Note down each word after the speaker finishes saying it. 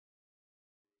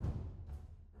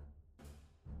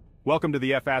Welcome to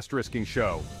the F***ing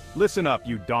show. Listen up,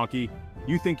 you donkey.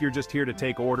 You think you're just here to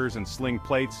take orders and sling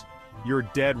plates? You're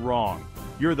dead wrong.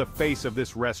 You're the face of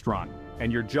this restaurant,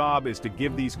 and your job is to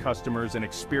give these customers an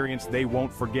experience they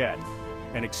won't forget.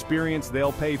 An experience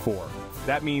they'll pay for.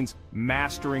 That means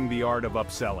mastering the art of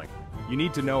upselling. You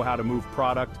need to know how to move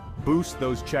product, boost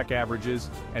those check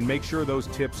averages, and make sure those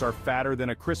tips are fatter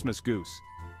than a Christmas goose.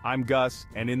 I'm Gus,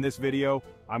 and in this video,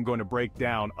 I'm going to break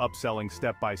down upselling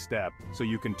step by step, so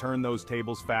you can turn those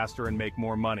tables faster and make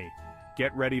more money.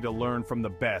 Get ready to learn from the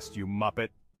best, you muppet.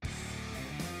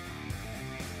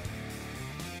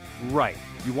 Right,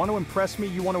 you want to impress me?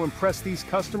 You want to impress these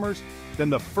customers?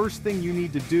 Then the first thing you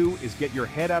need to do is get your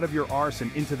head out of your arse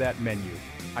and into that menu.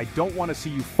 I don't want to see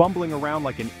you fumbling around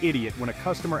like an idiot when a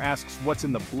customer asks what's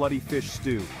in the bloody fish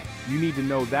stew. You need to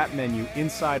know that menu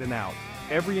inside and out.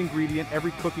 Every ingredient,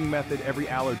 every cooking method, every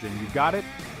allergen, you got it?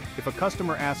 If a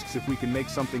customer asks if we can make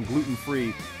something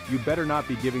gluten-free, you better not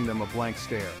be giving them a blank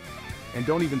stare. And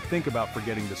don't even think about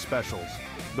forgetting the specials.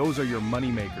 Those are your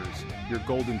money makers, your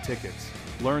golden tickets.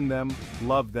 Learn them,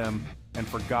 love them, and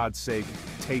for God's sake,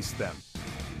 taste them.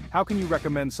 How can you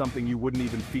recommend something you wouldn't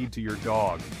even feed to your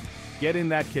dog? Get in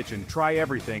that kitchen, try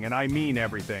everything, and I mean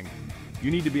everything. You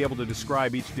need to be able to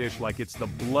describe each dish like it's the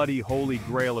bloody holy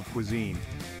grail of cuisine.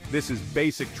 This is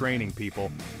basic training,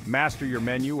 people. Master your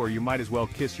menu or you might as well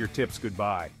kiss your tips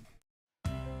goodbye.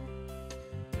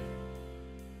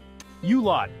 You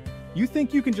lot, you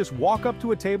think you can just walk up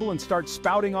to a table and start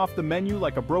spouting off the menu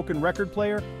like a broken record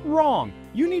player? Wrong!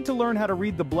 You need to learn how to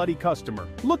read the bloody customer.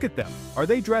 Look at them. Are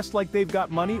they dressed like they've got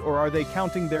money or are they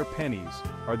counting their pennies?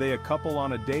 Are they a couple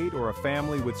on a date or a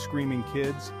family with screaming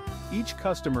kids? Each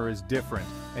customer is different,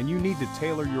 and you need to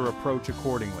tailor your approach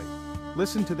accordingly.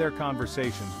 Listen to their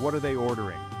conversations. What are they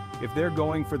ordering? If they're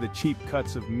going for the cheap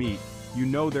cuts of meat, you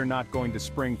know they're not going to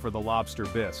spring for the lobster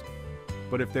bisque.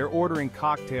 But if they're ordering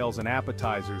cocktails and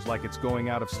appetizers like it's going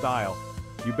out of style,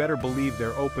 you better believe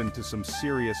they're open to some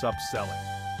serious upselling.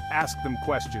 Ask them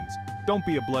questions. Don't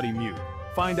be a bloody mute.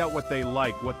 Find out what they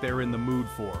like, what they're in the mood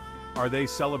for. Are they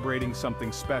celebrating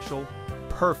something special?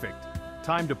 Perfect.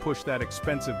 Time to push that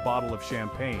expensive bottle of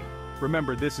champagne.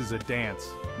 Remember, this is a dance,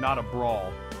 not a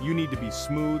brawl. You need to be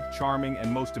smooth, charming,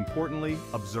 and most importantly,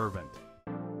 observant.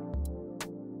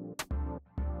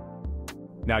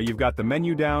 Now you've got the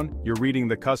menu down, you're reading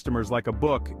the customers like a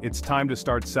book, it's time to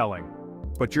start selling.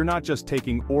 But you're not just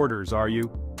taking orders, are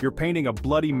you? You're painting a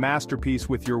bloody masterpiece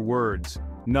with your words.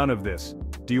 None of this.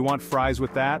 Do you want fries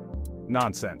with that?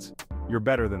 Nonsense. You're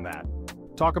better than that.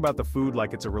 Talk about the food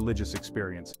like it's a religious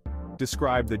experience.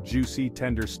 Describe the juicy,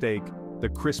 tender steak, the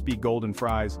crispy golden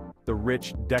fries, the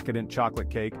rich, decadent chocolate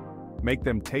cake. Make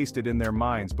them taste it in their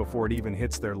minds before it even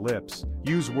hits their lips.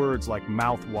 Use words like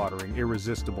mouth-watering,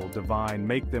 irresistible, divine.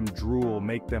 Make them drool,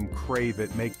 make them crave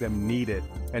it, make them need it.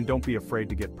 And don't be afraid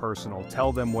to get personal.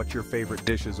 Tell them what your favorite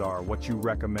dishes are, what you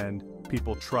recommend.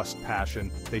 People trust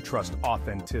passion, they trust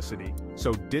authenticity.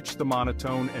 So ditch the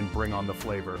monotone and bring on the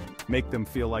flavor. Make them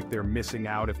feel like they're missing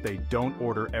out if they don't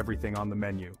order everything on the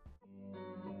menu.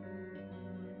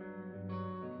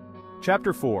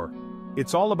 Chapter 4.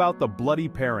 It's all about the bloody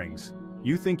pairings.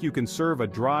 You think you can serve a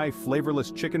dry, flavorless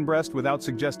chicken breast without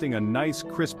suggesting a nice,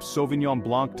 crisp Sauvignon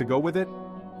Blanc to go with it?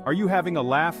 Are you having a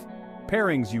laugh?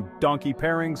 Pairings, you donkey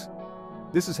pairings.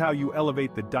 This is how you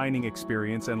elevate the dining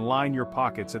experience and line your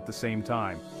pockets at the same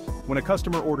time. When a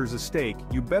customer orders a steak,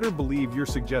 you better believe you're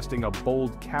suggesting a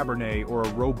bold Cabernet or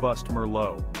a robust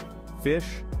Merlot. Fish,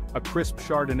 a crisp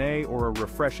Chardonnay or a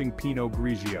refreshing Pinot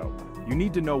Grigio. You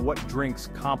need to know what drinks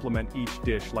complement each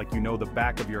dish like you know the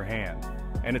back of your hand.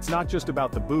 And it's not just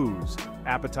about the booze.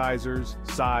 Appetizers,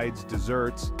 sides,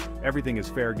 desserts, everything is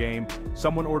fair game.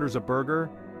 Someone orders a burger,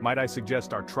 might I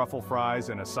suggest our truffle fries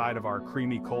and a side of our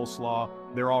creamy coleslaw?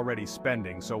 They're already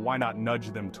spending, so why not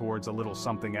nudge them towards a little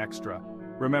something extra?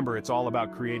 Remember, it's all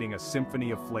about creating a symphony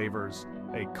of flavors,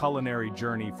 a culinary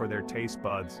journey for their taste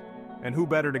buds. And who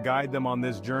better to guide them on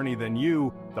this journey than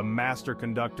you, the master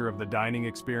conductor of the dining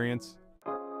experience?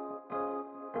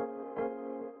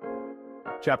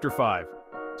 Chapter 5.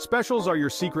 Specials are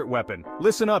your secret weapon.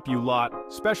 Listen up, you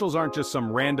lot. Specials aren't just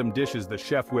some random dishes the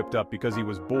chef whipped up because he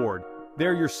was bored.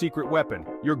 They're your secret weapon,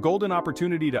 your golden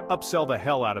opportunity to upsell the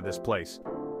hell out of this place.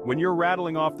 When you're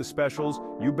rattling off the specials,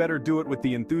 you better do it with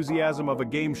the enthusiasm of a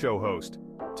game show host.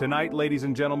 Tonight, ladies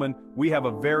and gentlemen, we have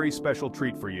a very special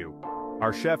treat for you.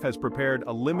 Our chef has prepared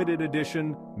a limited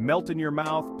edition,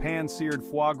 melt-in-your-mouth, pan-seared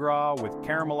foie gras with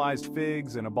caramelized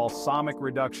figs and a balsamic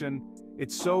reduction.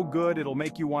 It's so good it'll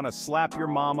make you want to slap your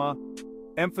mama.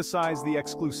 Emphasize the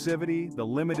exclusivity, the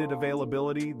limited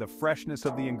availability, the freshness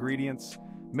of the ingredients.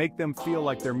 Make them feel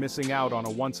like they're missing out on a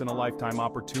once-in-a-lifetime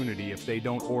opportunity if they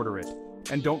don't order it.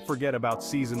 And don't forget about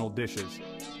seasonal dishes.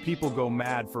 People go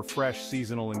mad for fresh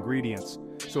seasonal ingredients,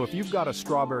 so if you've got a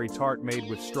strawberry tart made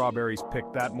with strawberries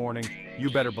picked that morning,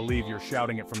 you better believe you're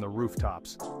shouting it from the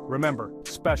rooftops. Remember,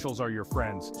 specials are your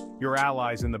friends, your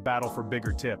allies in the battle for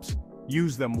bigger tips.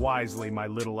 Use them wisely, my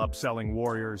little upselling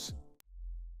warriors.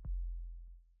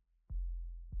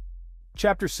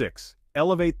 Chapter 6.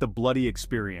 Elevate the bloody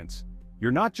experience.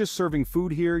 You're not just serving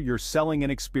food here, you're selling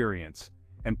an experience.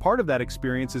 And part of that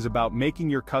experience is about making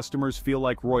your customers feel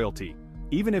like royalty,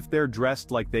 even if they're dressed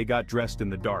like they got dressed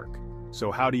in the dark. So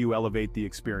how do you elevate the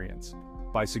experience?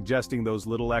 By suggesting those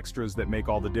little extras that make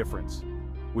all the difference.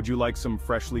 Would you like some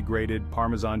freshly grated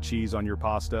Parmesan cheese on your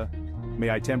pasta?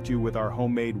 May I tempt you with our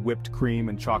homemade whipped cream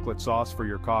and chocolate sauce for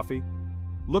your coffee?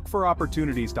 Look for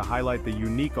opportunities to highlight the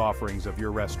unique offerings of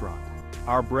your restaurant.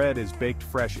 Our bread is baked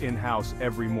fresh in-house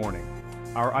every morning.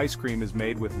 Our ice cream is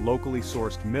made with locally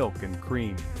sourced milk and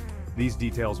cream. These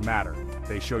details matter,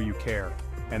 they show you care,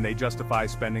 and they justify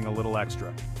spending a little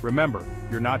extra. Remember,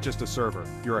 you're not just a server,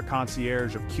 you're a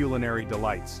concierge of culinary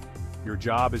delights. Your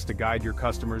job is to guide your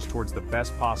customers towards the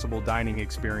best possible dining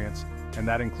experience, and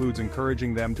that includes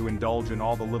encouraging them to indulge in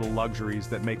all the little luxuries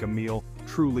that make a meal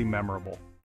truly memorable.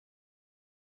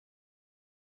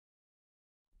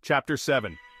 Chapter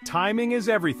 7. Timing is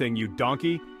everything, you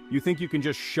donkey. You think you can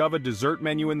just shove a dessert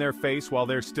menu in their face while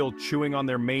they're still chewing on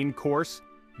their main course?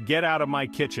 Get out of my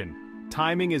kitchen.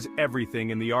 Timing is everything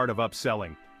in the art of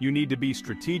upselling. You need to be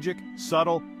strategic,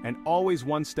 subtle, and always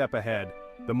one step ahead.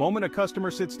 The moment a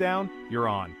customer sits down, you're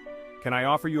on. Can I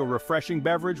offer you a refreshing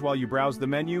beverage while you browse the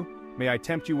menu? May I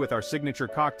tempt you with our signature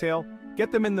cocktail?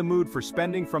 Get them in the mood for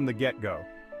spending from the get-go.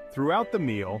 Throughout the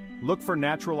meal, look for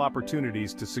natural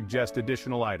opportunities to suggest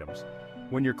additional items.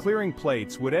 When you're clearing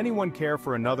plates, would anyone care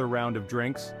for another round of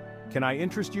drinks? Can I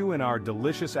interest you in our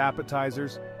delicious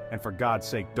appetizers? And for God's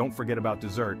sake, don't forget about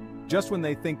dessert. Just when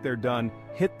they think they're done,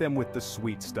 hit them with the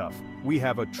sweet stuff. We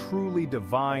have a truly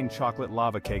divine chocolate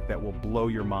lava cake that will blow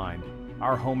your mind.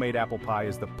 Our homemade apple pie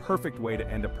is the perfect way to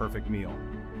end a perfect meal.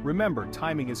 Remember,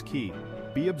 timing is key.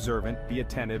 Be observant, be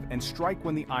attentive, and strike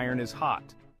when the iron is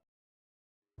hot.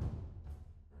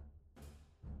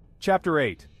 Chapter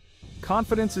 8.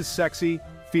 Confidence is sexy,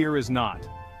 fear is not.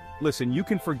 Listen, you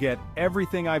can forget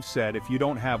everything I've said if you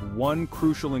don't have one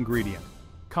crucial ingredient: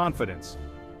 confidence.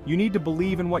 You need to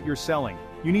believe in what you're selling.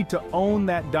 You need to own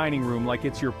that dining room like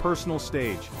it's your personal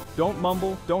stage. Don't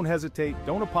mumble, don't hesitate,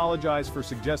 don't apologize for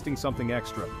suggesting something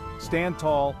extra. Stand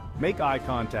tall, make eye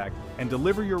contact, and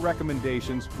deliver your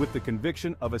recommendations with the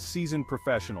conviction of a seasoned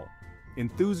professional.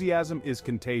 Enthusiasm is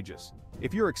contagious.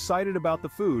 If you're excited about the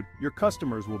food, your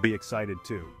customers will be excited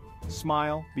too.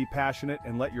 Smile, be passionate,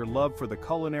 and let your love for the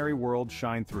culinary world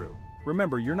shine through.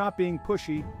 Remember, you're not being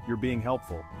pushy, you're being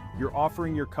helpful. You're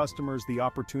offering your customers the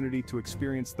opportunity to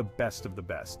experience the best of the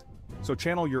best. So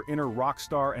channel your inner rock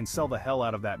star and sell the hell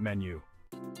out of that menu.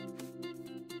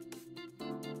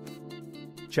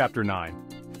 Chapter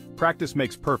 9. Practice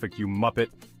makes perfect, you muppet.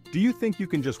 Do you think you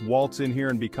can just waltz in here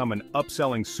and become an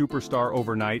upselling superstar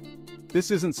overnight?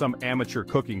 This isn't some amateur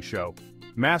cooking show.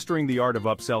 Mastering the art of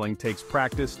upselling takes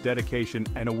practice, dedication,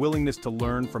 and a willingness to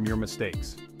learn from your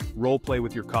mistakes. Role-play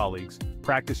with your colleagues,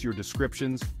 practice your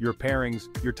descriptions, your pairings,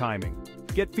 your timing.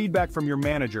 Get feedback from your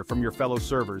manager, from your fellow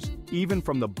servers, even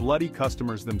from the bloody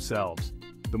customers themselves.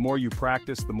 The more you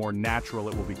practice, the more natural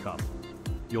it will become.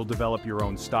 You'll develop your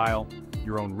own style,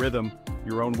 your own rhythm,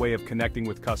 your own way of connecting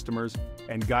with customers,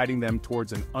 and guiding them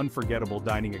towards an unforgettable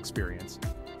dining experience.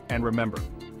 And remember,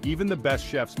 even the best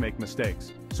chefs make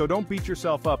mistakes, so don't beat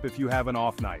yourself up if you have an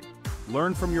off night.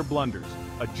 Learn from your blunders,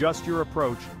 adjust your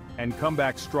approach, and come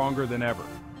back stronger than ever.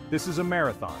 This is a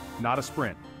marathon, not a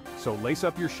sprint. So lace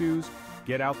up your shoes,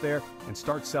 get out there, and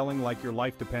start selling like your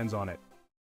life depends on it.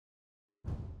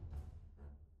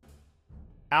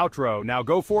 Outro, now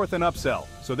go forth and upsell.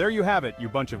 So there you have it, you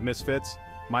bunch of misfits.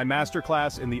 My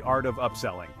masterclass in the art of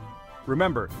upselling.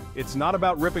 Remember, it's not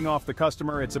about ripping off the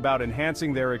customer, it's about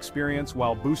enhancing their experience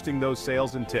while boosting those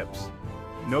sales and tips.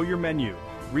 Know your menu,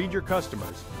 read your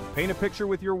customers, paint a picture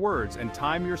with your words, and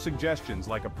time your suggestions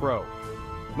like a pro.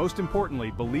 Most importantly,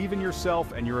 believe in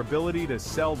yourself and your ability to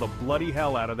sell the bloody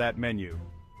hell out of that menu.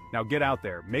 Now get out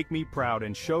there, make me proud,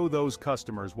 and show those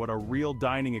customers what a real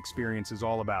dining experience is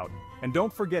all about. And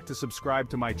don't forget to subscribe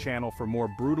to my channel for more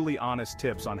brutally honest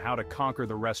tips on how to conquer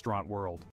the restaurant world.